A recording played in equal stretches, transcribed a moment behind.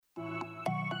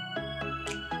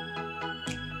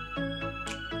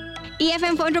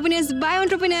EFM for Entrepreneurs by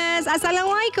Entrepreneurs.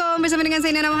 Assalamualaikum. Bersama dengan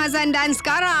saya Nana Mahazan. Dan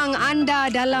sekarang anda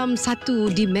dalam satu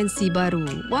dimensi baru.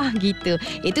 Wah gitu.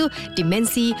 Itu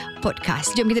dimensi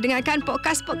podcast. Jom kita dengarkan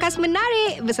podcast-podcast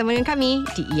menarik bersama dengan kami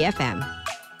di EFM.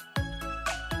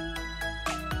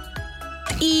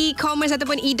 E-commerce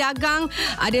ataupun e-dagang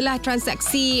adalah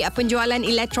transaksi penjualan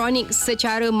elektronik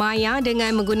secara maya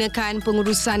dengan menggunakan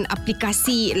pengurusan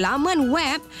aplikasi laman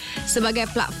web sebagai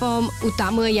platform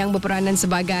utama yang berperanan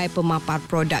sebagai pemapar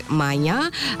produk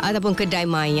maya ataupun kedai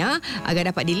maya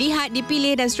agar dapat dilihat,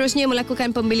 dipilih dan seterusnya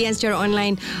melakukan pembelian secara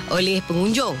online oleh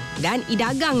pengunjung. Dan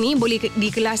e-dagang ni boleh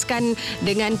dikelaskan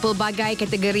dengan pelbagai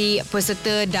kategori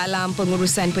peserta dalam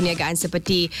pengurusan perniagaan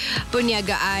seperti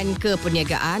perniagaan ke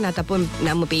perniagaan ataupun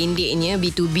nama pendeknya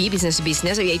B2B, business to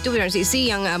business, iaitu transaksi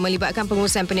yang melibatkan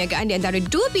pengurusan perniagaan di antara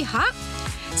dua pihak.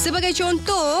 Sebagai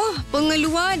contoh,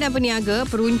 pengeluar dan peniaga,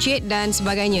 peruncit dan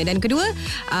sebagainya. Dan kedua,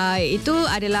 itu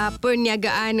adalah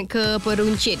perniagaan ke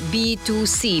peruncit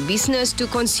B2C, business to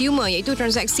consumer, iaitu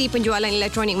transaksi penjualan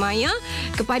elektronik maya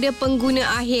kepada pengguna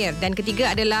akhir. Dan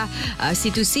ketiga adalah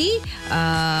C2C,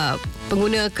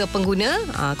 pengguna ke pengguna,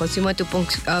 consumer to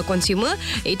consumer,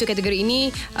 iaitu kategori ini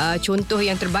contoh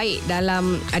yang terbaik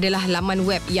dalam adalah laman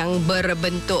web yang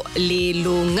berbentuk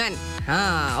lelongan.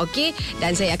 Okey,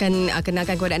 dan saya akan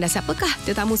kenalkan kepada anda siapakah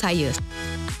tetamu saya.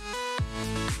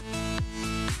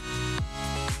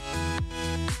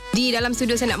 Di dalam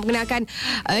studio saya nak mengenalkan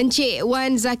Encik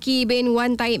Wan Zaki bin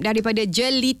Wan Taib daripada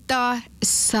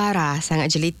JelitaSara. Sangat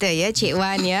jelita ya Cik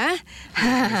Wan ya.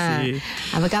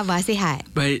 Apa khabar? Sihat?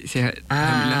 Baik, sihat.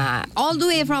 Alhamdulillah. All the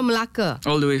way from Melaka?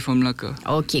 All the way from Melaka.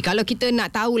 Okey, kalau kita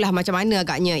nak tahulah macam mana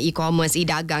agaknya e-commerce,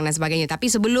 e-dagang dan sebagainya. Tapi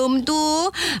sebelum tu,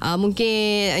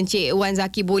 mungkin Encik Wan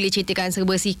Zaki boleh ceritakan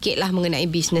serba sikit lah mengenai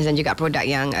bisnes dan juga produk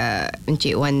yang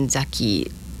Encik Wan Zaki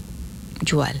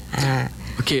jual.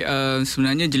 Okey,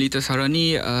 sebenarnya JelitaSara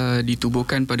ni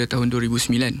ditubuhkan pada tahun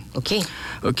 2009. Okey.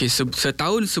 Okey,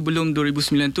 setahun sebelum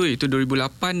 2009 tu, iaitu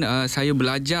 2008, saya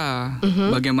belajar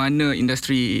bagaimana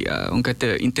industri orang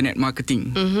kata internet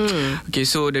marketing. Okey,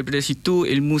 so daripada situ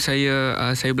ilmu saya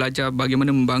belajar bagaimana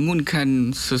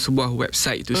membangunkan sebuah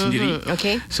website itu sendiri.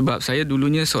 Okey. Sebab saya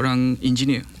dulunya seorang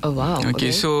engineer. Oh wow. Okey,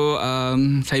 so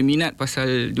saya minat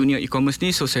pasal dunia e-commerce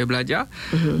ni, so saya belajar.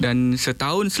 Dan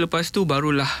setahun selepas tu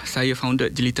barulah saya founded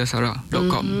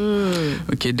JelitaSara.com.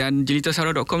 Okey, dan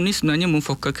JelitaSara.com ni sebenarnya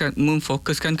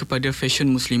memfokuskan kepada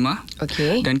fashion muslimah.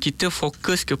 Okey. Dan kita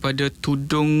fokus kepada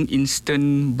tudung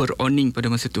instant beroning pada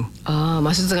masa tu.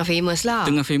 Masa tu tengah famous lah.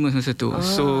 Tengah famous masa tu.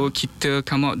 So kita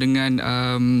come out dengan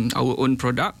our own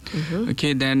product.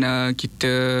 Okey, dan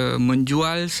kita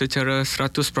menjual secara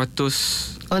 100%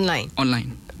 online.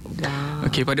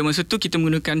 Wow. Okey, pada masa tu kita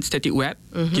menggunakan static web.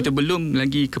 Kita belum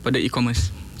lagi kepada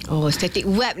e-commerce. Oh, static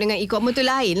web dengan e-commerce tu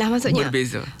lain lah maksudnya.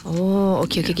 Berbeza. Oh,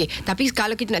 okey. Tapi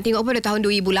kalau kita nak tengok pada tahun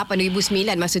 2008,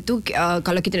 2009 masa tu,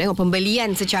 kalau kita nak tengok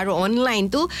pembelian secara online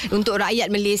tu untuk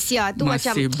rakyat Malaysia tu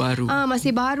masih macam baru.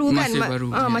 Masih baru kan.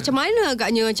 Macam mana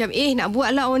agaknya macam nak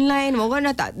buatlah online. Orang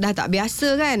dah tak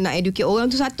biasa kan nak educate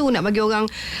orang tu satu, nak bagi orang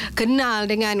kenal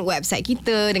dengan website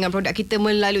kita, dengan produk kita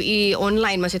melalui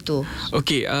online masa tu.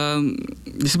 Okey,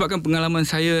 disebabkan pengalaman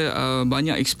saya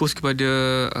banyak expose kepada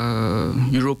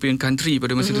European country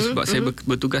pada masa tu, sebab saya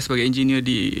bertugas sebagai engineer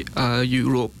di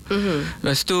Europe.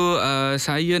 Lepas tu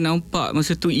saya nampak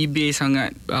masa tu eBay sangat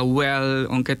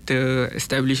orang kata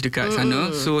established dekat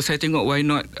sana. So saya tengok why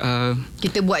not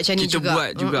kita buat macam ni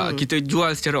juga. Kita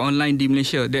jual secara online di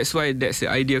Malaysia. That's the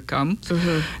idea come.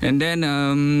 And then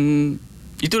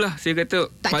itulah saya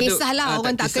kata tak kisahlah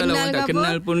orang tak kenal orang tak ke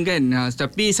kenal apa pun kan.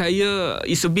 Tapi saya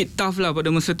it's a bit tough lah pada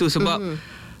masa tu sebab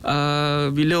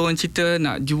bila orang cerita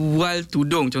nak jual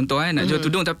tudung, contoh nak jual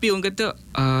tudung, tapi orang kata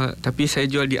tapi saya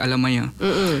jual di alam maya.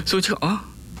 So cakap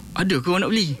ada ke orang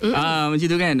nak beli? Macam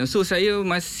tu kan. So saya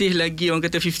masih lagi orang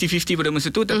kata 50-50 pada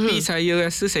masa tu. Tapi saya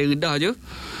rasa saya redah je.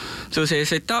 So saya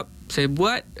set up, saya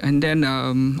buat, and then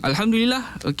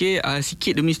alhamdulillah,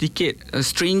 sikit demi sedikit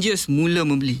strangers mula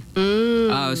membeli.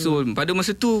 So pada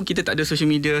masa tu kita tak ada social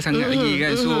media sangat lagi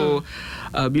kan. So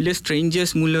bila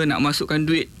strangers mula nak masukkan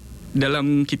duit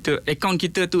dalam account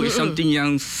kita tu, is something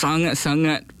yang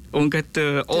sangat-sangat orang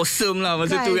kata awesome lah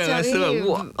masa tu kan. Rasa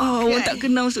orang tak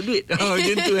kenal masuk duit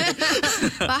macam tu kan.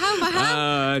 Faham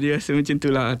dia rasa macam tu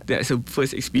lah. That's the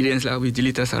first experience lah with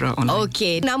JelitaSara online.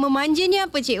 Okay, nama manjanya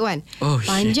apa Cik Wan?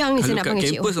 Panjang ni saya nak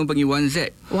panggil Cik Wan. Kalau kat kampus orang panggil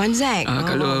Wan Z.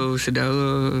 Kalau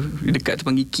saudara dekat tu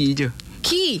panggil Ki je.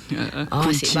 Ki.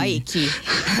 Asyik baik Ki.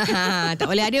 Tak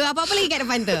boleh ada apa-apa lagi kat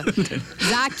depan tu.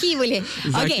 Zaki boleh.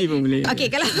 Zaki pun boleh.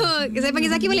 Okay, kalau saya panggil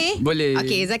Zaki boleh? Boleh.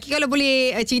 Okay, Zaki kalau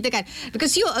boleh ceritakan,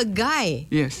 because you're a guy.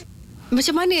 Yes.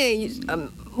 Macam mana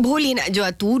boleh nak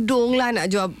jual tudung lah, nak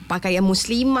jual pakaian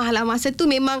muslimah lah. Masa tu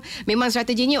memang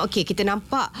strateginya okey, kita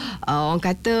nampak orang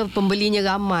kata pembelinya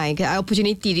ramai,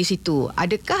 opportunity di situ.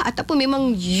 Adakah ataupun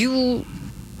memang you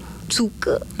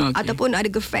suka ataupun ada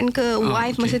girlfriend ke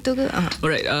wife masa tu ke?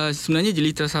 Alright, sebenarnya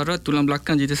JelitaSara, tulang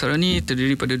belakang JelitaSara ni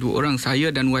terdiri pada 2 orang, saya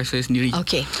dan wife saya sendiri.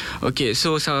 Okay,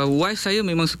 so wife saya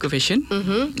memang suka fashion.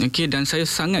 Okay, dan saya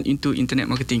sangat into internet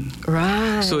marketing.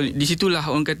 Right. So di situlah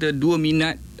orang kata 2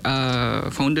 minat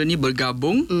founder ni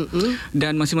bergabung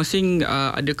dan masing-masing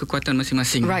ada kekuatan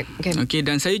masing-masing. Right. Okay,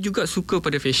 dan saya juga suka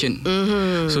pada fashion.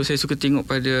 So saya suka tengok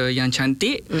pada yang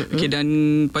cantik. Okay, dan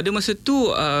pada masa tu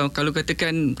kalau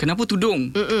katakan kenapa tudung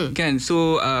kan,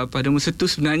 so pada masa tu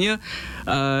sebenarnya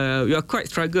we are quite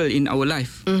struggle in our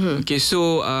life. Okay,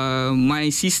 so my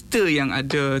sister yang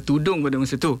ada tudung pada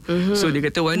masa tu, so dia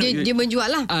kata why not dia menjual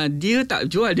lah. Dia tak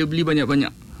jual, dia beli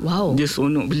banyak-banyak. Wow. Dia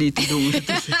sonok beli tudung masa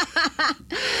tu.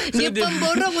 Dia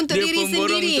pemborong untuk diri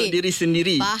sendiri. Dia untuk diri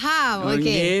sendiri. Faham.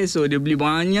 Okay, so dia beli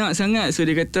banyak sangat. So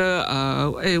dia kata,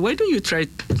 why don't you try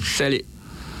sell it?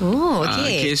 Oh,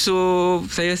 okay. So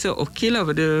saya rasa okey lah,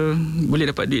 pada boleh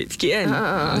dapat duit sikit kan.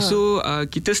 So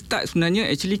kita start sebenarnya,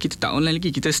 actually kita tak online lagi.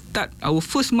 Kita start, our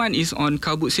first month is on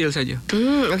car boot sale saja.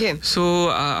 Okay. So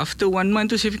after 1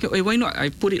 month tu saya fikir, why not I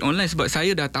put it online, sebab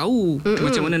saya dah tahu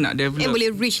macam mana nak develop.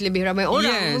 Boleh reach lebih ramai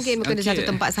orang. Mungkin bukan satu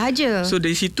tempat sahaja. So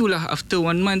dari situlah, after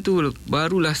 1 month tu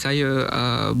barulah saya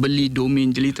beli domain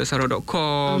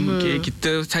JelitaSara.com. Okay,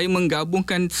 saya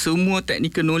menggabungkan semua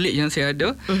technical knowledge yang saya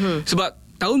ada. Sebab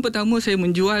tahun pertama saya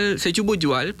cuba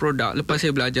jual produk lepas saya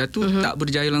belajar tu, tak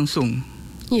berjaya langsung.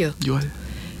 Ya. Jual.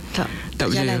 Tak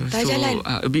berjaya. Tak jalan.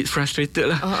 A bit frustrated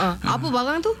lah. Apa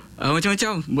barang tu?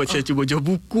 Macam-macam. Saya cuba jual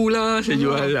buku lah, saya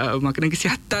jual makanan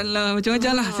kesihatan lah,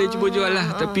 macam-macam lah saya cuba jual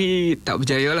lah, tapi tak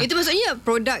berjaya lah. Itu maksudnya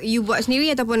produk you buat sendiri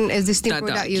ataupun existing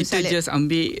produk you sell? Kita just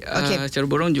ambil cara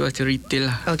borong, jual secara retail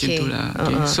lah. Macam tu lah.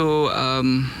 So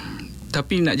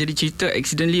tapi nak jadi cerita,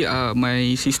 accidentally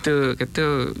my sister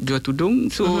kata jual tudung.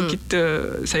 So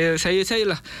saya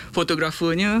lah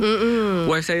fotografernya,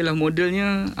 wife saya lah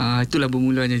modelnya. Itulah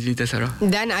bermulanya JelitaSara.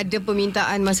 Dan ada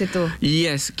permintaan masa tu?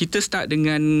 Yes, kita start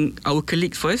dengan our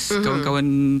colleague first,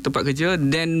 kawan-kawan tempat kerja.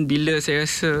 Then bila saya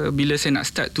nak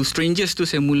start to strangers tu,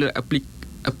 saya mula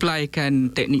applykan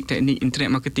teknik-teknik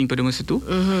internet marketing pada masa tu.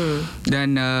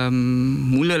 Dan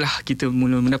mulalah kita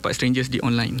mendapat strangers di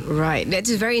online. Right, that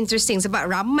is very interesting. Sebab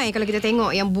ramai kalau kita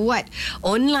tengok yang buat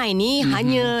online ni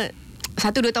hanya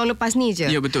 1-2 tahun lepas ni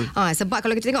je. Ya, betul. Sebab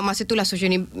kalau kita tengok masa itulah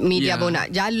social media baru nak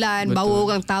jalan, baru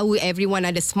orang tahu everyone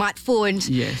ada smartphones.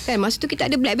 Kan masa tu kita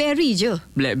ada BlackBerry je.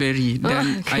 BlackBerry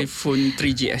dan iPhone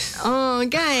 3GS.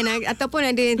 Kan,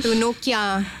 ataupun ada tu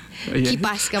Nokia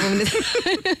kipas ke apa benda.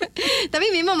 Tapi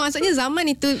memang maksudnya zaman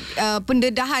itu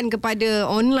pendedahan kepada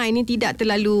online ni tidak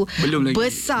terlalu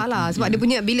besar lah. Sebab dia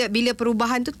punya bila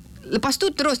perubahan tu, lepas tu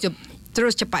terus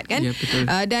cepat kan. Betul.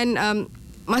 Dan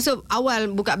masuk awal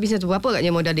buka bisnes tu, berapa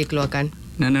agaknya modal dia keluarkan?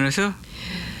 Nana rasa?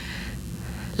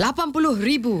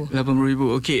 80,000.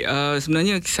 80,000. Okey,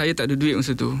 sebenarnya saya tak ada duit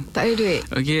masa tu. Tak ada duit.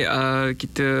 Okey,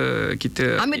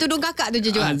 kita ambil tudung kakak tu je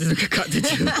jual. Tudung kakak tu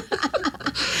je.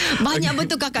 Banyak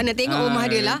betul kakak nak tengok rumah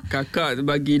dia lah. Kakak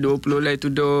bagi 20 helai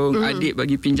tudung, adik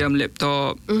bagi pinjam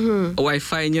laptop,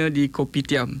 wifi-nya di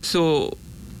kopitiam. So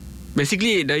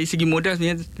basically dari segi modal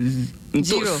sebenarnya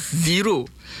untuk zero.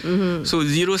 So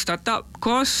zero startup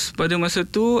cost pada masa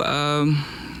tu.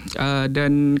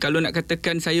 Dan kalau nak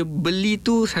katakan saya beli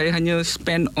tu, saya hanya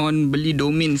spend on beli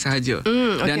domain sahaja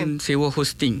dan sewa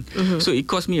hosting. So it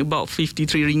cost me about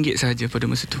RM53 sahaja pada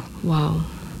masa tu. Wow.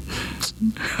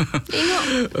 Tengok,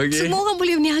 semua orang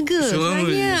boleh berniaga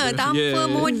sebenarnya tanpa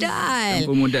modal.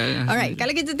 Tanpa modal. Alright,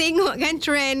 kalau kita tengok kan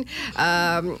trend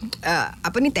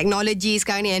teknologi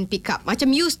sekarang ni and pick up.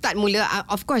 Macam you start mula,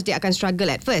 of course dia akan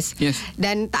struggle at first.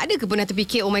 Dan tak ada ke pernah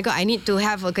terfikir, oh my god, I need to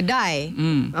have a kedai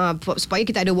supaya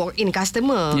kita ada walk-in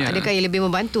customer. Adakah ia lebih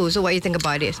membantu? So what you think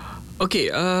about this?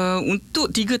 Okey, untuk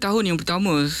 3 tahun yang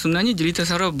pertama, sebenarnya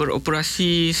JelitaSara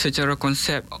beroperasi secara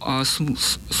konsep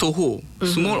SOHO,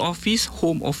 Small Office,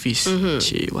 Home Office.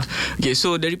 Okay,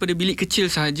 so daripada bilik kecil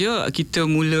sahaja kita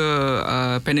mula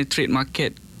penetrate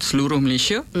market seluruh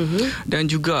Malaysia. Dan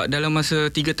juga dalam masa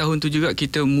 3 tahun tu juga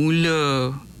kita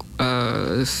mula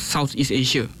Southeast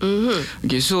Asia.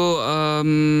 Okay, so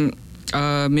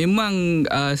memang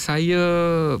saya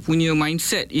punya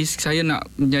mindset is saya nak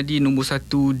menjadi nombor 1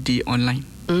 di online.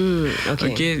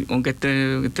 Okay, orang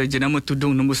kata jenama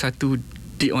tudung nombor 1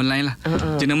 butik online lah.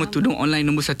 Jenama tudung online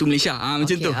nombor 1 Malaysia.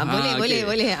 Macam tu.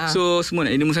 Boleh. So semua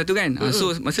nak jadi nombor 1 kan.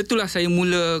 So masa itulah saya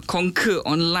mula conquer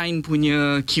online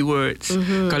punya keywords.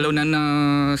 Kalau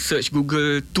Nana search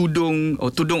Google tudung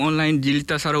online,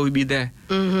 JelitaSara will be there.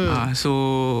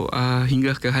 So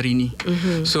hingga ke hari ni.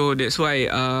 So that's why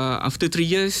after 3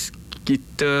 years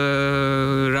kita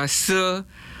rasa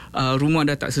rumah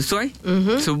dah tak sesuai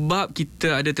sebab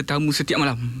kita ada tetamu setiap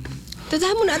malam.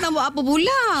 Tetamu nak tambah apa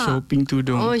pula? Shopping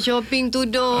tudung. Shopping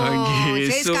tudung.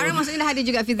 Okay, so sekarang maksudnya dah ada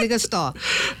juga physical store.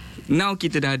 Now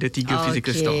kita dah ada 3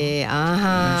 physical store.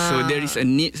 So there is a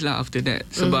needs lah after that.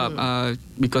 Sebab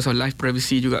because of life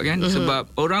privacy juga kan.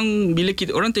 Sebab bila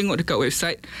orang tengok dekat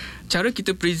website, cara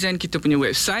kita present kita punya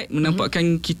website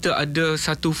menampakkan kita ada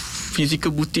satu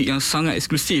physical boutique yang sangat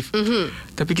eksklusif.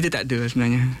 Tapi kita tak ada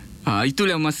sebenarnya.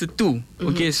 Itulah masa tu.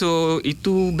 Okay, so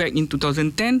itu back in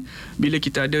 2010 bila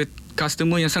kita ada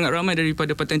customer yang sangat ramai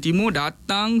daripada Pantai Timur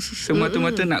datang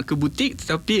semata-mata nak ke butik,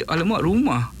 tapi alamak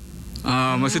rumah.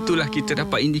 Masa itulah kita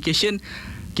dapat indication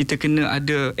kita kena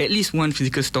ada at least one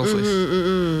physical store first.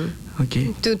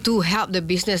 Okay. To help the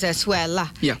business as well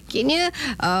lah. Yeah. Kini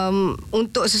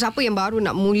untuk sesiapa yang baru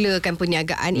nak mulakan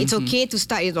perniagaan, it's okay to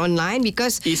start it online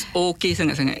because it's okay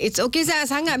sangat-sangat. It's okay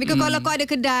sangat-sangat because kalau kau ada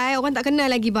kedai, orang tak kenal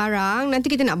lagi barang, nanti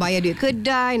kita nak bayar duit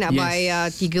kedai, nak bayar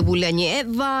 3 bulannya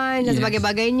advance dan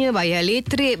sebagainya, bayar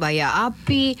elektrik, bayar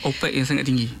api. OPEX yang sangat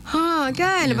tinggi.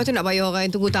 Kan. Lepas tu nak bayar orang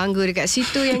yang tunggu tangga dekat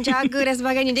situ yang jaga dan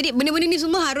sebagainya. Jadi benda-benda ni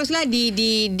semua haruslah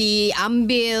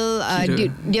diambil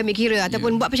dia ambil kira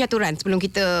ataupun buat percaturan sebelum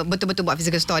kita betul-betul buat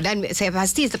physical store. Dan saya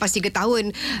pasti selepas 3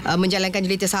 tahun menjalankan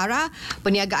JelitaSara,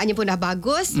 perniagaannya pun dah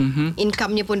bagus,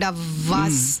 income-nya pun dah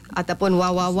vast ataupun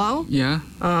wow.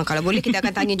 Kalau boleh kita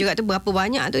akan tanya juga tu berapa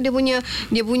banyak tu dia punya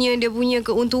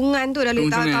keuntungan tu dari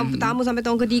tahun pertama sampai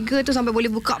tahun ketiga tu sampai boleh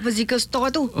buka physical store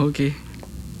tu. Okey.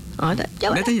 Tak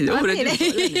jawab. Dah tanya.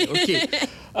 Okey.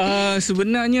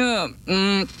 Sebenarnya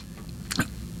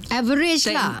average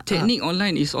lah. Teknik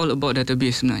online is all about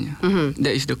database sebenarnya.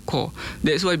 That is the core.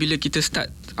 That's why bila kita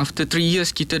start after 3 years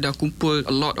kita dah kumpul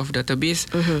a lot of database.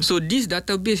 So this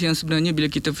database yang sebenarnya bila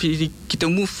kita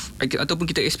move ataupun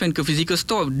kita expand ke physical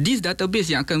store, this database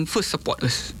yang akan first support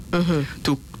us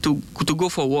to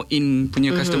go for walk-in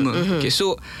punya customer. Okay,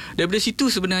 so daripada situ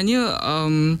sebenarnya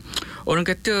orang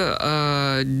kata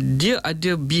dia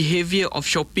ada behavior of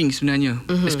shopping sebenarnya,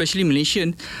 especially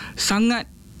Malaysian sangat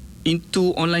into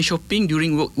online shopping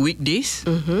during weekdays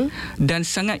dan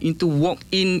sangat into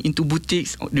walk-in into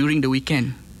boutiques during the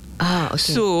weekend. Okay.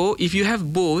 So if you have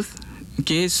both,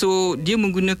 okay, so dia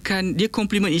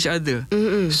complement each other.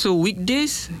 So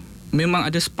weekdays memang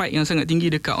ada spike yang sangat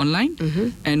tinggi dekat online,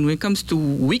 and when it comes to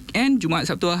weekend, Jumaat,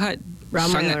 Sabtu, Ahad,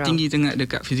 ramai sangat orang tinggi sangat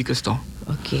dekat physical store.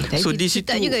 Okey, so di situ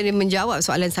tak juga dia menjawab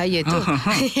soalan saya tu.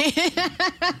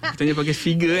 Tanya pakai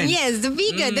figure kan? Yes, the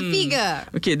figure.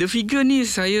 Okay, the figure ni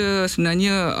saya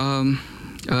sebenarnya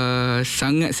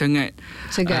sangat-sangat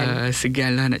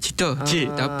segan lah nak cerita.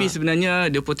 Tapi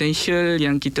sebenarnya the potential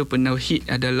yang kita pernah hit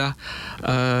adalah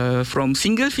from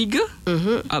single figure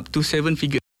up to 7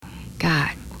 figure.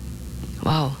 God.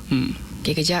 Wow.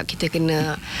 Okay, kejap kita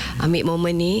kena ambil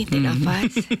momen ni, take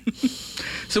nafas.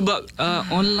 Sebab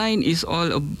online is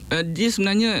all dia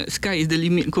sebenarnya sky is the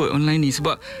limit kot online ni.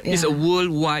 Sebab it's a world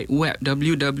wide web,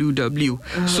 www.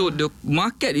 So the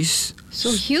market is so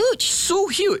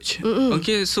huge.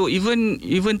 Okay, so even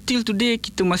till today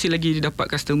kita masih lagi dapat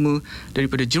customer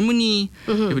daripada Germany,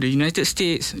 daripada United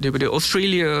States, daripada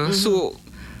Australia. So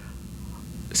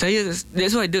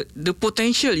that's why the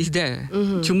potential is there.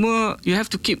 Cuma you have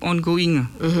to keep on going.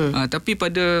 Tapi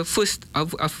pada first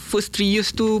 3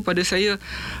 years tu pada saya,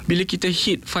 bila kita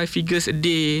hit 5 figures a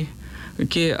day,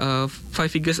 okay, 5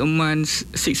 figures a month,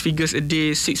 6 figures a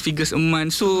day, 6 figures a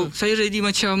month, so saya ready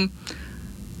macam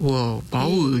wow,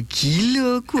 power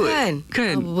gila kot kan?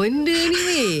 Apa benda ni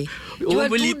weh?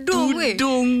 Orang beli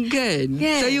tudung kan?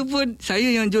 Saya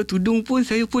yang jual tudung pun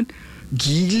saya pun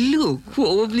gila kot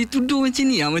orang beli tudung macam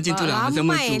ni. Macam tu lah.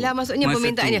 Ramai lah maksudnya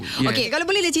permintaannya. Okey, kalau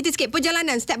boleh cerita sikit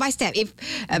perjalanan step by step. If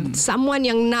someone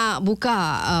yang nak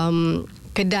buka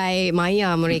kedai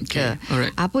maya mereka,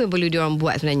 apa yang perlu diorang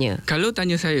buat sebenarnya? Kalau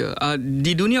tanya saya,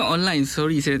 di dunia online,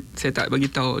 sorry saya tak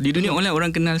bagi tahu. Di dunia online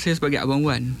orang kenal saya sebagai Abang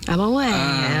Wan. Abang Wan.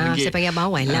 Saya panggil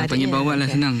Abang Wan lah. Panggil Abang Wan lah,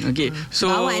 senang. Okey.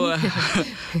 So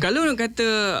kalau orang kata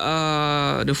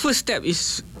the first step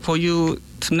is for you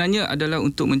sebenarnya adalah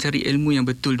untuk mencari ilmu yang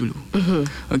betul dulu.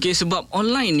 Okey, sebab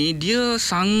online ni dia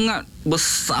sangat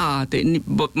besar teknik,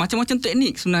 macam-macam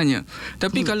teknik sebenarnya.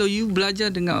 Tapi kalau you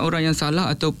belajar dengan orang yang salah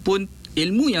ataupun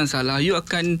ilmu yang salah, you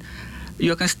akan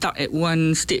stuck at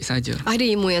one stage saja. Ada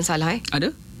ilmu yang salah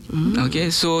Ada. Okay,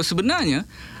 so sebenarnya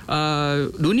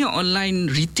dunia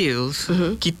online retails,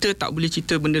 kita tak boleh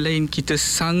cerita benda lain. Kita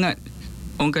sangat,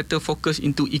 orang kata, fokus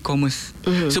into e-commerce.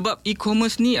 Sebab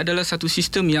e-commerce ni adalah satu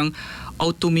sistem yang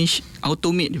automate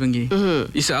dipanggil.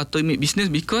 It's an automate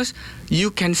business because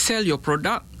you can sell your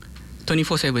product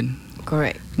 24/7.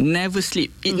 Correct. Never sleep.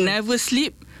 It never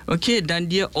sleep. Okay, dan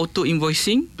dia auto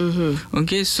invoicing.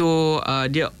 Okay, so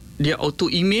dia auto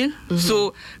email.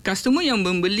 So customer yang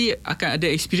membeli akan ada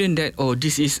experience that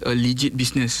this is a legit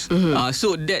business.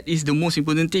 So that is the most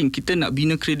important thing. Kita nak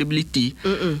bina credibility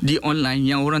di online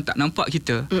yang orang tak nampak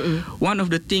kita. One of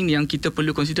the thing yang kita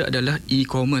perlu consider adalah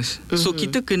e-commerce. So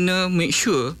kita kena make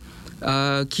sure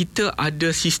kita ada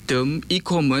sistem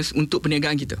e-commerce untuk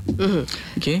perniagaan kita.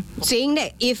 Okay. Saying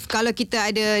that if kalau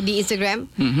kita ada di Instagram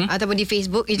ataupun di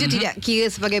Facebook, itu tidak kira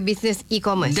sebagai business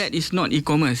e-commerce. That is not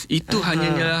e-commerce. Itu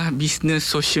hanyalah business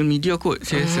social media kot,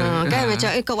 saya rasa. Kan macam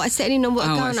kat WhatsApp ni nombor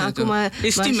account aku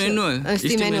it's still manual.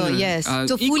 Still manual, yes.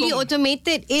 So fully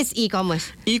automated is e-commerce.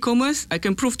 E-commerce, I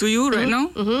can prove to you right now.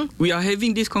 We are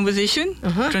having this conversation.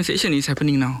 Transaction is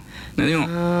happening now. Nak tengok.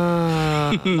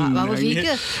 Berapa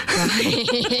figure?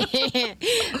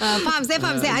 Faham,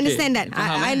 saya understand that.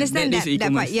 I understand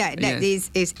that part. Yeah, that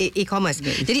is e-commerce.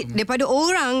 Jadi daripada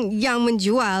orang yang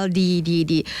menjual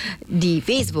di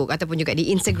Facebook ataupun juga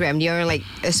di Instagram, dia orang like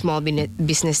a small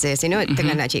businesses,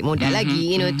 tengah nak cari modal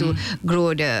lagi, to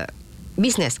grow the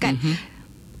business kan.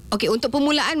 Okay, untuk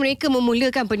permulaan mereka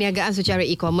memulakan perniagaan secara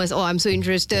e-commerce. I'm so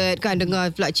interested kan,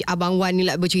 dengar pula Abang Wan ni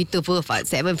lah bercerita 7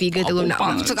 figure terus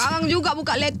nak sekarang juga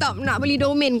buka laptop nak beli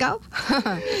domain kau.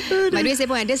 By the way,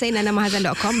 saya pun ada, saya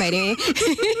nanamahazan.com by the way.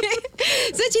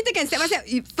 So ceritakan step by step.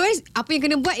 First, apa yang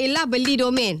kena buat ialah beli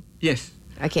domain. Yes.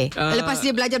 Okay. Lepas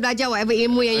dia belajar whatever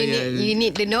ilmu yang you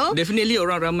need to know. Definitely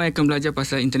orang ramai akan belajar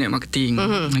pasal internet marketing.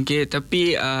 Okay,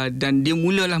 tapi dan dia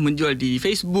mulalah menjual di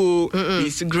Facebook, di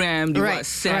Instagram, di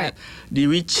WhatsApp, di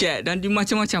WeChat dan di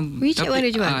macam-macam. WeChat pun ada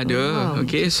jual? Ada.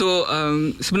 Okay, so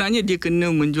sebenarnya dia kena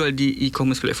menjual di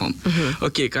e-commerce platform.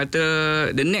 Okay,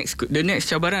 kata the next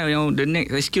cabaran yang the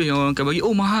next excuse yang orang akan bagi,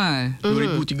 mahal,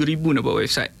 2,000, 3,000 nak buat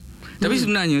website. Tapi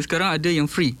sebenarnya sekarang ada yang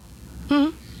free.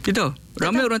 Kita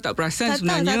ramai orang tak perasan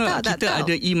sebenarnya kita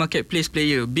ada e-marketplace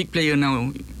player, big player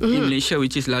now in Malaysia,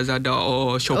 which is Lazada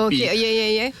or Shopee. Okay,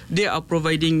 yeah. They are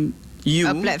providing you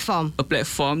a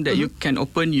platform that you can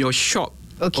open your shop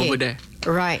over there.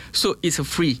 Right. So it's a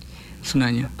free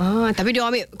sebenarnya. Tapi dia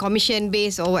ambil commission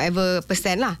base or whatever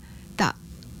percent lah. Tak.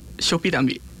 Shopee tak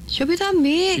ambil.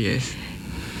 Yes.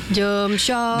 Jom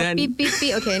Shopee,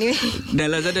 pipi. Okay, anyway.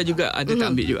 Dan Lazada juga ada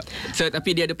tak ambil juga. So,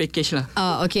 tapi dia ada package lah.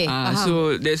 Okay.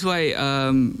 So that's why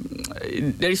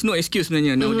there is no excuse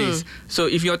sebenarnya nowadays. So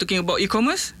if you are talking about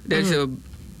e-commerce, there's a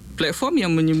platform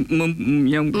yang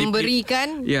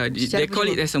memberikan. They call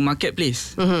it as a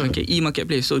marketplace. Okay,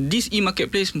 e-marketplace. So this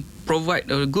e-marketplace provide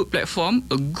a good platform,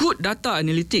 a good data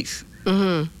analytics.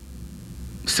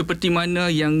 Seperti mana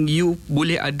yang you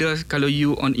boleh ada kalau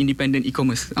you on independent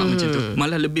e-commerce. Macam tu.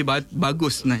 Malah lebih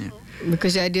bagus sebenarnya.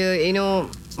 Because ada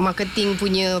marketing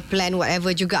punya plan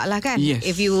whatever jugalah kan. Yes.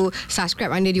 If you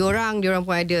subscribe under diorang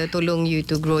pun ada tolong you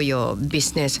to grow your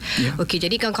business. Okay,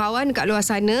 jadi kawan-kawan kat luar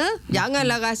sana,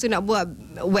 janganlah rasa nak buat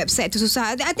website tu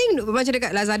susah. I think macam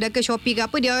dekat Lazada ke Shopee ke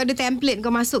apa, dia ada template, kau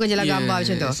masukkan je lah gambar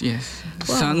macam tu. Yes.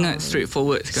 Sangat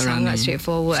straightforward sekarang ni.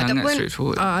 Straightforward.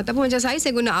 Ataupun macam saya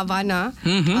guna Avana.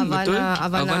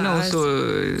 Avana also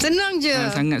senang je.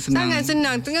 Sangat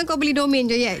senang. Tengah kau beli domain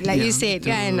je like you said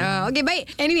kan. Okay,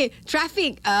 baik. Anyway,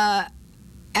 traffic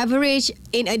average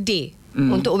in a day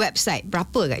untuk website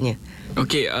berapa agaknya?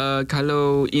 Okay,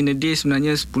 kalau in a day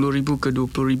sebenarnya 10,000 ke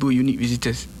 20,000 unique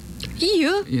visitors.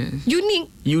 Iya? Yes.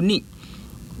 Unique.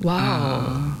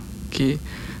 Wow. Okay.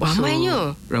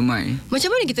 Ramainya. Ramai. Macam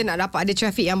mana kita nak dapat ada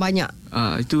traffic yang banyak?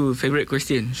 Itu favorite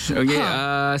question. Okay.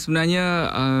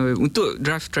 Sebenarnya untuk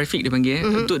drive traffic dia panggil.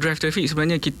 Untuk drive traffic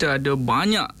sebenarnya kita ada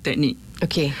banyak teknik.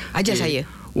 Okay. Ajar saya.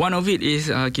 One of it is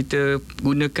kita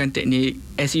gunakan teknik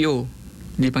SEO.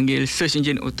 Dipanggil Search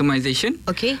Engine Optimization.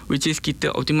 Okay. Which is kita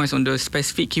optimize on the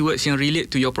specific keywords yang relate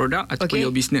to your product ataupun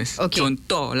your business.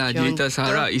 Contoh lah,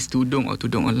 JelitaSara is tudung atau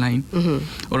tudung online.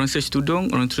 Orang search tudung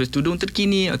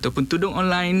terkini ataupun tudung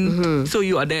online. So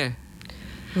you are there.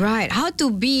 Right. How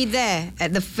to be there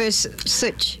at the first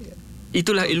search?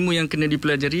 Itulah ilmu yang kena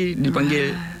dipelajari,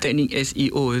 dipanggil teknik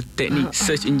SEO, teknik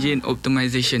Search Engine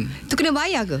Optimization. Tu kena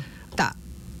bayar ke? Tak.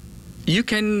 You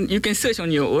can search on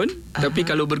your own, tapi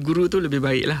kalau berguru tu lebih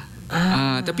baik lah.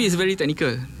 Tapi it's very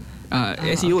technical.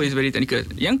 SEO is very technical.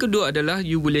 Yang kedua adalah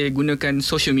you boleh gunakan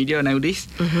social media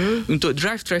nowadays untuk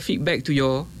drive traffic back to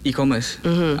your e-commerce.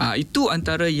 Itu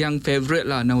antara yang favourite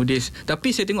lah nowadays.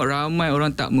 Tapi saya tengok ramai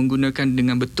orang tak menggunakan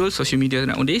dengan betul social media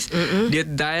nowadays. Dia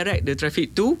direct the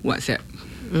traffic to WhatsApp.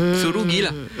 So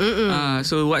rugilah.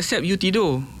 So WhatsApp you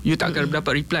tidur, you tak akan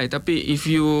dapat reply. Tapi if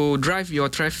you drive your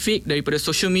traffic daripada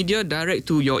social media direct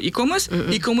to your e-commerce,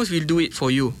 e-commerce will do it for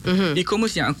you.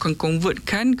 E-commerce yang akan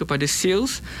convertkan kepada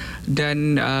sales,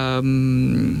 dan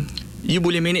you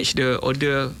boleh manage the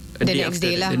order the next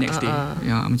day lah. The next day.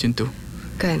 Ya, macam tu.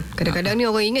 Kan kadang-kadang ni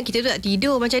orang ingat kita tu tak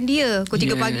tidur macam dia. Pukul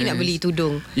 3 pagi nak beli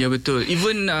tudung. Ya, betul.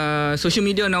 Even social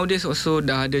media nowadays also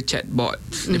dah ada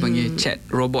chatbots. Dia panggil chat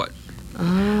robot.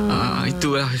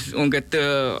 Itulah orang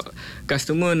kata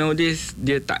customer nowadays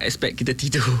dia tak expect kita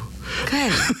tidur. Kan?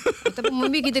 Ataupun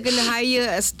maybe kita kena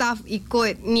hire staff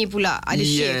ikut ni pula, ada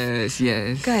shift.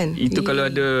 Yes. Kan? Itu kalau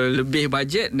ada lebih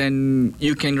budget, then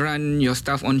you can run your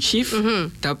staff on shift.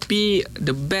 Tapi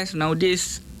the best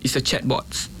nowadays is a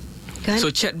chatbots. Kan? So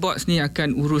chatbots ni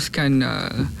akan uruskan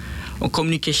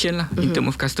communication lah in term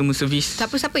of customer service.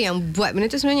 Siapa yang buat benda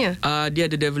tu sebenarnya? Dia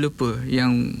ada developer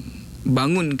yang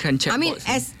bangunkan chatbot.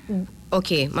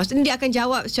 Okay, maksudnya dia akan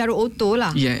jawab secara auto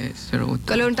lah. Yes, secara auto.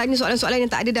 Kalau orang tanya soalan-soalan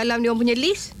yang tak ada dalam dia orang punya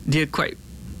list, dia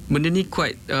benda ni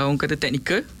quite orang kata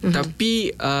technical,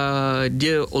 tapi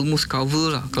dia almost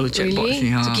cover lah kalau chatbot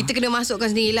ni. So kita kena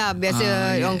masukkan sendiri lah.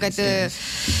 Biasa orang kata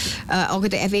orang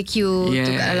kata FAQ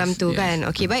tu kat dalam tu kan.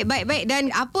 Okay, baik.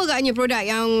 Dan apa agaknya produk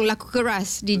yang laku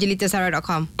keras di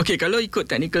JelitaSara.com? Okay, kalau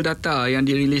ikut technical data yang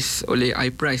dirilis oleh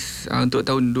iPrice untuk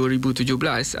tahun 2017,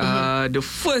 the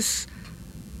first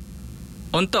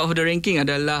on top of the ranking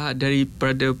adalah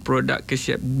daripada produk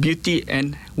beauty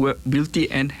and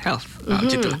health.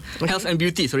 Macam itulah. Health and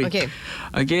beauty, sorry.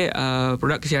 Okay,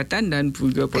 produk kesihatan dan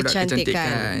juga produk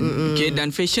kecantikan. Okay,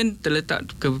 dan fashion terletak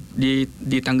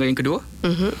di tangga yang kedua.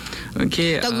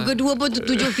 Okay. Tangga kedua pun 7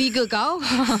 figure kau.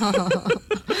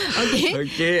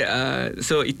 Okay,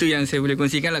 so itu yang saya boleh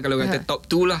kongsikan lah kalau kata top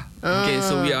 2 lah. Okay,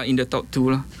 so we are in the top 2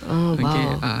 lah. Okay,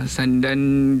 dan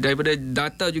daripada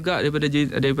data juga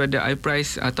daripada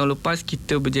iPrice tahun lepas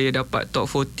kita berjaya dapat top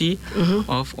 40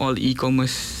 of all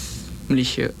e-commerce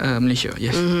Malaysia.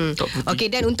 Yes. Top 40. Okay,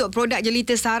 dan untuk produk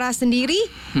JelitaSara sendiri,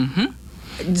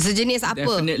 sejenis apa?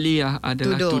 Definitely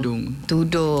adalah tudung.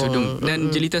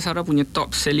 Dan JelitaSara punya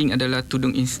top selling adalah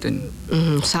tudung instant.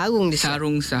 Sarung dia.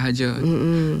 Sarung sahaja.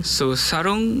 So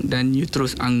sarung dan you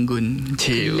terus anggun.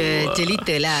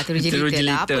 Jelita lah. Terus jelita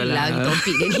lah. Apa lagi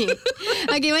topik dia ni?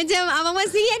 Okay, macam Abang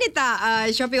Mas sendiri ada tak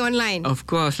shopping online? Of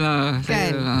course lah.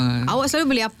 Kan? Awak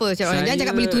selalu beli apa? Jangan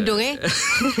cakap beli tudung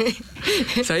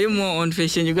Saya more on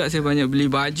fashion juga. Saya banyak beli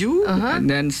baju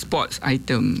dan sports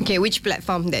item. Okay, which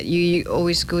platform that you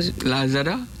always go?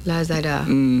 Lazada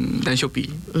dan Shopee.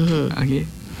 Okay.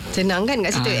 Senang kan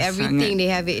kat situ? Everything they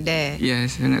have it there.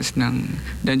 Yes, sangat senang.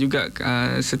 Dan juga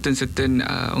certain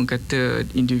orang kata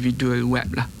individual web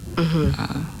lah.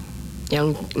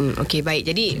 Yang okay, baik.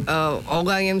 Jadi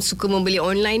orang yang suka membeli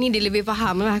online ni dia lebih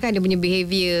faham lah kan dia punya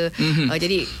behaviour.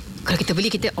 Jadi kalau kita beli,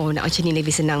 kita nak macam ni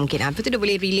lebih senang mungkin. Lepas tu dia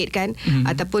boleh relate kan,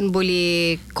 ataupun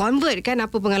boleh convert kan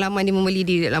apa pengalaman dia membeli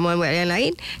di laman web yang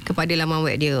lain kepada laman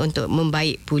web dia untuk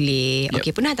membaik pulih.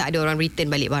 Okay, pernah tak ada orang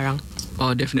return balik barang?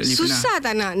 Oh, definitely susah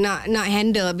pernah. tak nak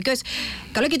handle, because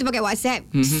kalau kita pakai WhatsApp,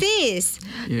 sis,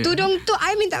 tudung tu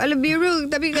I minta kalau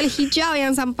biru tapi kalau hijau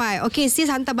yang sampai. Okay, sis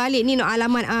hantar balik ni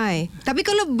alamat I. Tapi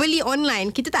kalau beli online,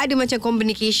 kita tak ada macam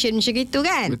communication macam gitu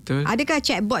kan? Betul. Adakah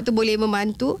chatbot tu boleh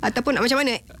membantu ataupun macam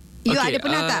mana? You ada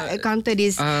pernah tak counter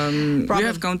this problem? We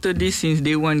have counter this since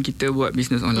day one kita buat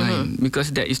business online,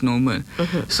 because that is normal.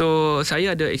 So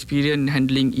saya ada experience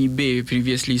handling eBay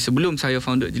previously sebelum saya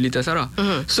founded JelitaSara.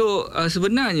 So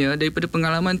sebenarnya daripada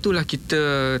pengalaman tu lah kita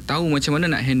tahu macam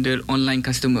mana nak handle online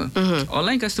customer.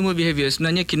 Online customer behaviour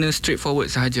sebenarnya kena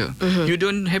straightforward sahaja. You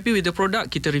don't happy with the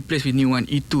product, kita replace with new one.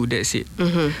 Itu, that's it.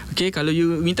 Okay, kalau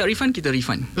you minta refund, kita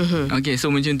refund. Okay, so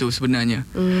macam tu sebenarnya.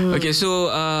 Okay, so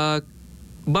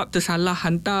bab tersalah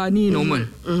hantar ni normal.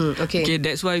 Okay,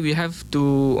 that's why we have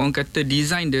to orang kata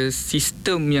design the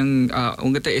system yang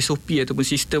orang kata SOP ataupun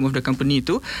system of the company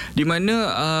tu, di mana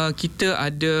kita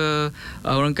ada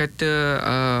orang kata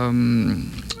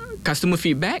customer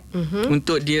feedback,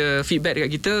 untuk dia feedback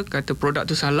dekat kita kata produk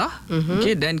tu salah,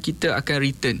 okay, dan kita akan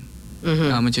return.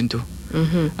 Macam tu.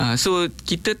 So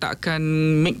kita tak akan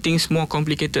make things more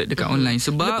complicated dekat online,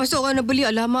 sebab lepas tu orang nak beli,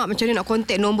 alamak macam mana nak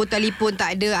contact, nombor telefon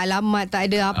tak ada, alamat tak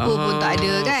ada, apa pun tak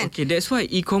ada kan. Okay, that's why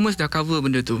e-commerce dah cover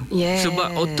benda tu.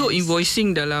 Sebab auto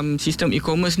invoicing dalam sistem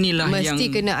e-commerce ni lah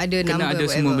mesti yang kena ada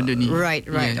semua benda ni. Right.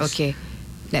 Okay.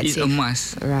 That's is a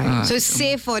must. Right. So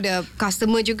safe for the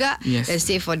customer juga, Yes. and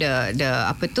safe for the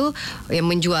apa tu yang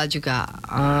menjual juga.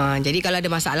 Jadi kalau ada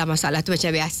masalah-masalah tu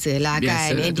macam biasalah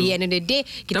kan. At the end of the day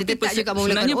kita Tapi tetap juga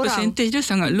memulakan sebenarnya orang. percentage dia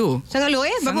sangat low. Sangat low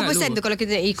Berapa Sangat persen low. tu kalau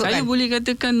kita nak ikutkan? Saya boleh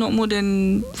katakan not more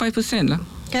than 5% lah.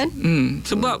 Kan?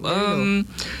 Sebab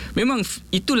memang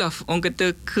itulah orang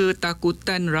kata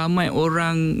ketakutan ramai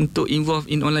orang untuk involve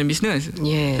in online business.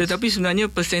 Yes. Tetapi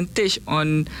sebenarnya percentage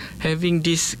on having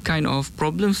this kind of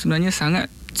problem sebenarnya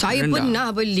sangat Saya rendah. pernah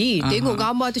beli. Tengok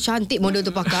gambar tu cantik model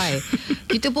tu pakai.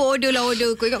 Kita pun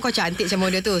order. Kau ingat kau cantik macam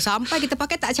model tu. Sampai kita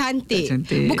pakai tak cantik.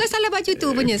 Bukan salah baju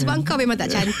tu punya. Sebab kau memang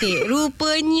tak cantik.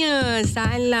 Rupanya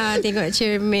salah tengok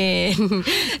cermin.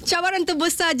 Cabaran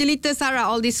terbesar JelitaSara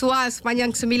all this while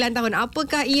sepanjang 9 tahun.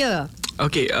 Apakah ia?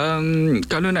 Okay,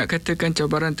 kalau nak katakan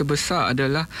cabaran terbesar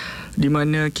adalah di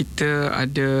mana kita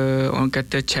ada orang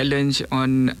kata challenge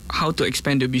on how to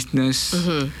expand the business.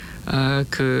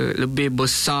 Ke lebih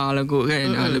besar lah kot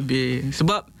kan. Lebih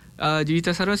sebab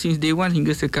JelitaSara since day one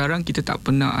hingga sekarang kita tak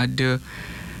pernah ada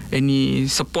any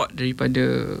support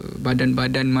daripada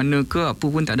badan-badan mana ke apa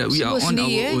pun tak ada. We are on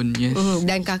our own. Yes.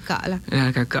 Dan kakak lah.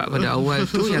 Kakak pada awal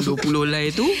tu yang 20 lay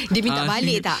tu dia minta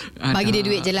balik tak? Bagi dia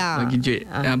duit je lah.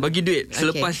 Bagi duit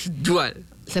selepas jual.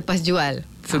 Selepas jual.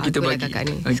 So kita bagi kakak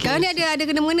ni. Sekarang ni ada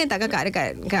kena-mengena tak kakak dekat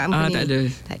company? Tak ada.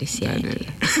 Tak ada siap.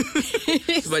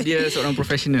 Sebab dia seorang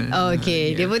profesional.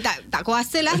 Okey, dia pun tak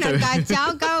kuasa lah nak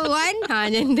kacau kawan.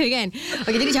 Macam tu kan.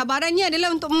 Okey, jadi cabarannya adalah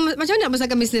untuk macam mana nak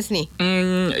besarkan bisnes ni?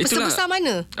 Sebesar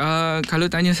mana? Kalau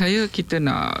tanya saya, kita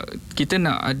nak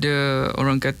ada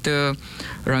orang kata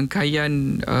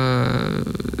rangkaian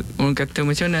orang kata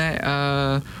macam mana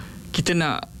kita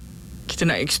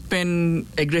nak expand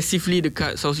aggressively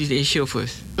dekat Southeast Asia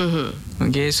first.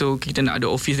 Okay, so kita nak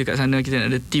ada office dekat sana, kita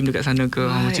nak ada team dekat sana ke,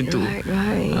 macam tu.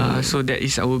 So that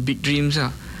is our big dreams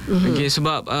lah. Okay,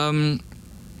 sebab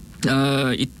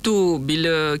itu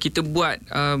bila kita buat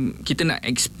kita nak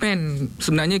expand,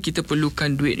 sebenarnya kita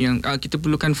perlukan duit yang kita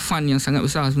perlukan fund yang sangat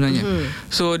besar sebenarnya.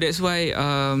 So that's why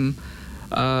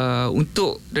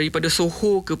untuk daripada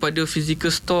Soho kepada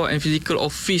physical store and physical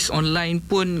office online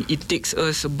pun it takes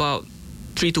us about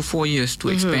 3 to 4 years to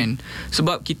expand.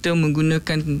 Sebab kita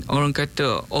menggunakan orang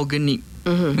kata organic.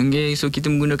 Okay, so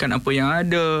kita menggunakan apa yang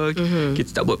ada.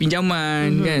 Kita tak buat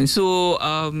pinjaman kan. So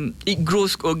it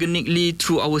grows organically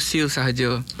through our sales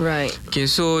sahaja. Right. Okay,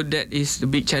 so that is the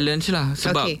big challenge lah.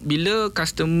 Sebab bila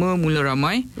customer mula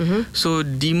ramai, so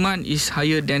demand is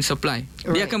higher than supply.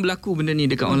 Dia akan berlaku benda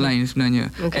ni dekat online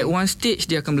sebenarnya. At one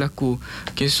stage dia akan berlaku.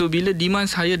 Okay, so bila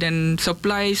demand higher than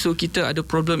supply, so kita ada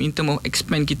problem in term of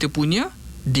expand kita punya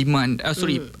demand,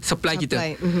 supply kita.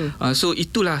 So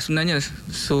itulah sebenarnya,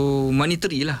 so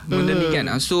monetary lah benda ni kan.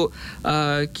 So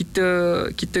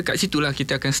kita kat situlah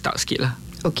kita akan start sikit lah.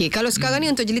 Okey, kalau sekarang ni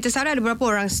untuk JelitaSara ada berapa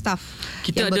orang staff?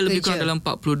 Kita ada lebih kurang dalam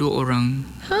 42 orang.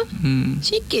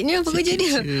 Sikitnya pekerja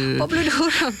dia. 42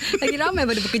 orang. Lagi ramai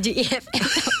pada pekerja EFM.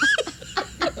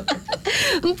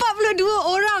 42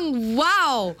 orang.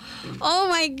 Wow. Oh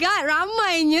my God,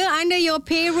 ramainya under your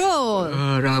payroll.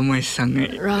 Ramai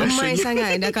sangat. Ramai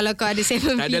sangat. Dah kalau kau ada 7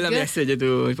 figure. Tak adalah biasa je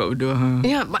tu 42.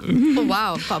 Ya,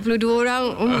 wow, 42 orang.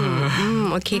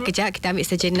 Okey, kejap kita ambil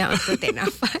sejenak untuk take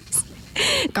nafas.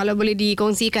 Kalau boleh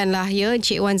dikongsikan lah ya,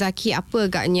 Cik Wan Zaki,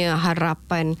 apa agaknya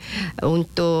harapan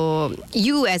untuk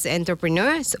you as an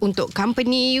entrepreneur, untuk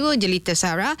company you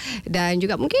JelitaSara, dan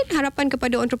juga mungkin harapan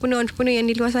kepada entrepreneur-entrepreneur yang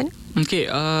di luar sana?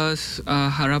 Okay,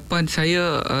 harapan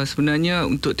saya sebenarnya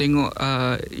untuk tengok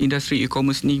industri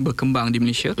e-commerce ni berkembang di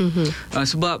Malaysia.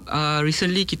 Sebab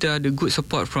recently kita ada good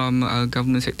support from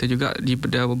government sector juga di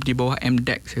bawah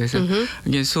MDEC saya rasa.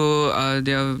 Okay, so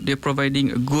they're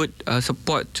providing a good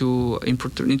support to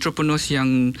entrepreneurs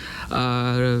yang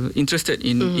interested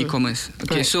in e-commerce.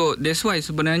 Okay, so that's why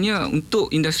sebenarnya untuk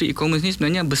industri e-commerce ni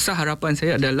sebenarnya besar harapan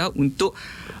saya adalah untuk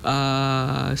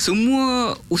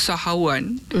semua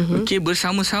usahawan okay,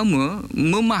 bersama-sama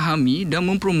memahami dan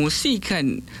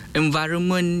mempromosikan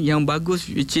environment yang bagus,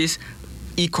 which is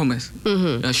e-commerce.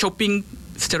 Shopping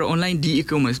secara online di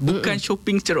e-commerce, bukan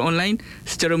shopping secara online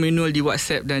secara manual di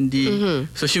WhatsApp dan di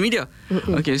social media.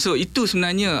 Okay, so itu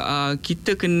sebenarnya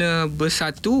kita kena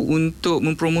bersatu untuk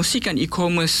mempromosikan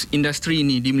e-commerce industri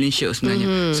ni di Malaysia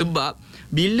sebenarnya. Sebab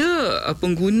bila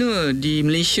pengguna di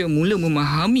Malaysia mula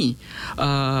memahami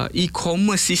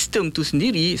e-commerce system tu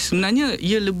sendiri, sebenarnya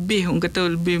ia lebih, orang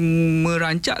kata, lebih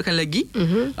merancakkan lagi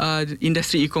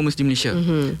industri e-commerce di Malaysia.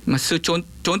 Masa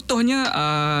contohnya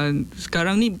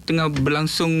sekarang ni tengah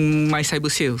berlangsung My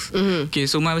Cyber Sales. Okay,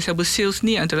 so My Cyber Sales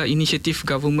ni adalah inisiatif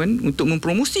government untuk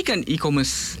mempromosikan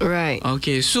e-commerce. Right.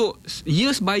 Okay, so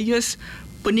years by years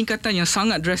peningkatan yang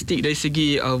sangat drastik dari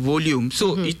segi volume.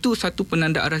 So itu satu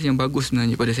penanda aras yang bagus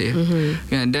sebenarnya pada saya.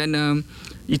 Kan? Dan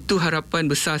itu harapan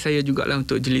besar saya jugalah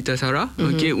untuk JelitaSara.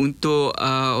 Okey, untuk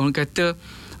orang kata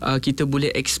kita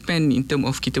boleh expand in term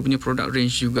of kita punya product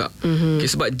range juga. Okay,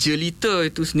 sebab Jelita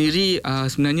itu sendiri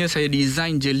sebenarnya saya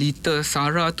design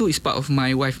JelitaSara tu is part of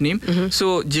my wife name.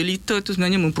 So Jelita tu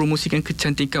sebenarnya mempromosikan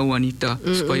kecantikan wanita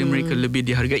supaya mereka lebih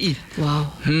dihargai.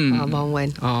 Wow. Abang Wan.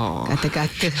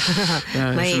 Kata-kata.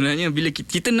 Sebenarnya bila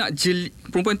kita nak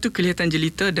perempuan tu kelihatan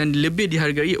jelita dan lebih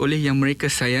dihargai oleh yang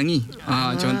mereka sayangi.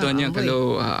 Contohnya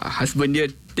kalau husband dia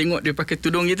tengok dia pakai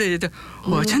tudung kita, dia kata,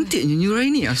 wah cantiknya you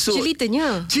hari ni. So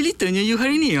Jelitanya you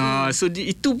hari ni. So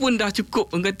itu pun dah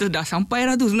cukup, orang kata dah sampai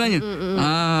dah tu sebenarnya.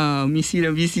 Misi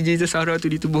dan visi JelitaSara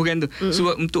tu ditubuhkan tu.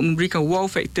 Sebab untuk memberikan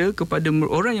wow factor kepada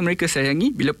orang yang mereka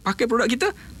sayangi, bila pakai produk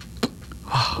kita,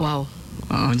 wow.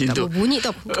 Tak berbunyi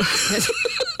tau.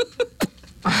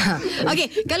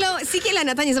 Okey, kalau sikitlah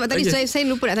nak tanya sebab tadi saya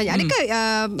lupa nak tanya. Adakah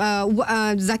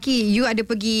Zaki, you ada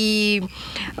pergi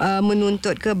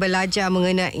menuntut ke belajar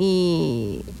mengenai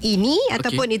ini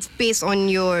ataupun it's based on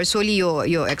your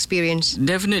experience?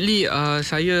 Definitely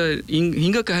saya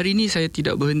hingga ke hari ni saya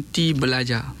tidak berhenti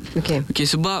belajar. Okey,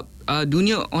 sebab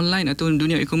dunia online atau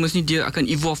dunia e-commerce ni dia akan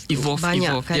evolve.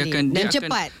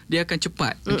 Dia akan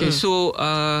cepat. Okey, so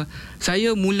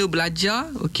saya mula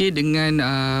belajar dengan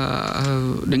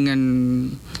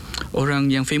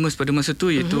orang yang famous pada masa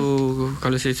tu, iaitu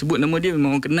kalau saya sebut nama dia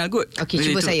memang orang kenal kot. Okey,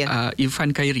 cuba saya.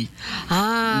 Irfan Khairi.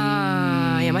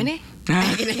 Yang mana?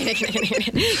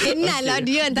 Kenal lah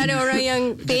dia antara orang yang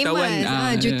famous,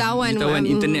 jutawan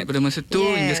internet pada masa tu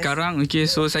hingga sekarang. Okay,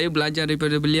 so saya belajar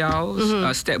daripada beliau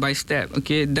step by step.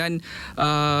 Okay, dan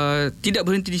tidak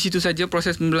berhenti di situ saja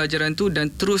proses pembelajaran tu,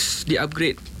 dan terus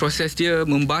di-upgrade proses dia,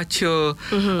 membaca,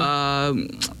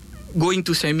 going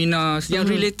to seminars yang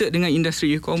related dengan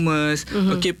industri e-commerce.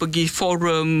 Okay, pergi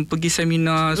forum, pergi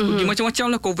seminars, pergi macam-macam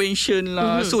lah, convention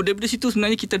lah. So daripada situ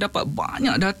sebenarnya kita dapat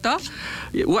banyak data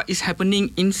what is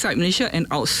happening inside Malaysia and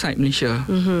outside Malaysia.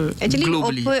 Actually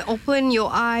globally. open your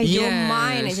eye, your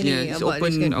mind actually. Yes,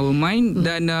 open our mind.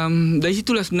 Dan dari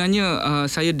situlah sebenarnya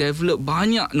saya develop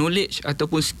banyak knowledge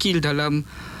ataupun skill dalam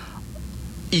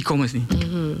e-commerce ni.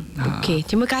 Okay,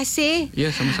 terima kasih.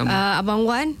 Ya, sama-sama. Abang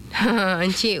Wan,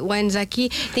 Encik Wan Zaki.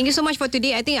 Thank you so much for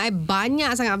today. I think I banyak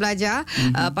sangat belajar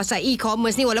pasal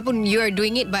e-commerce ni, walaupun you are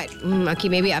doing it, but okay,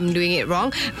 maybe I'm doing it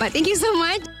wrong. But thank you so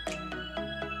much.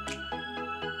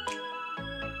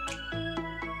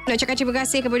 Nak cakap terima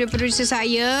kasih kepada producer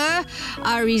saya,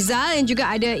 Rizal, dan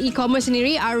juga ada e-commerce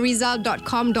sendiri,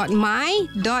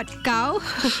 rizal.com.my.kau.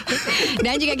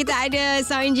 Dan juga kita ada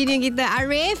sound engineer kita,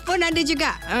 Arif, pun ada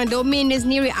juga domain dia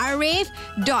sendiri,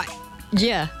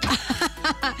 arif.je.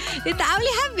 Dia tak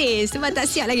boleh habis sebab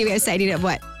tak siap lagi website dia nak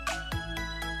buat.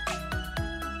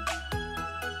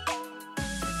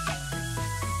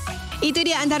 Itu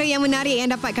dia antara yang menarik yang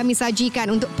dapat kami sajikan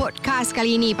untuk podcast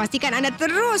kali ini. Pastikan anda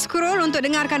terus scroll untuk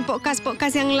dengarkan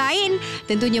podcast-podcast yang lain.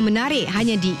 Tentunya menarik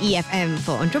hanya di EFM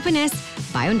for Entrepreneurs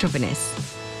by Entrepreneurs.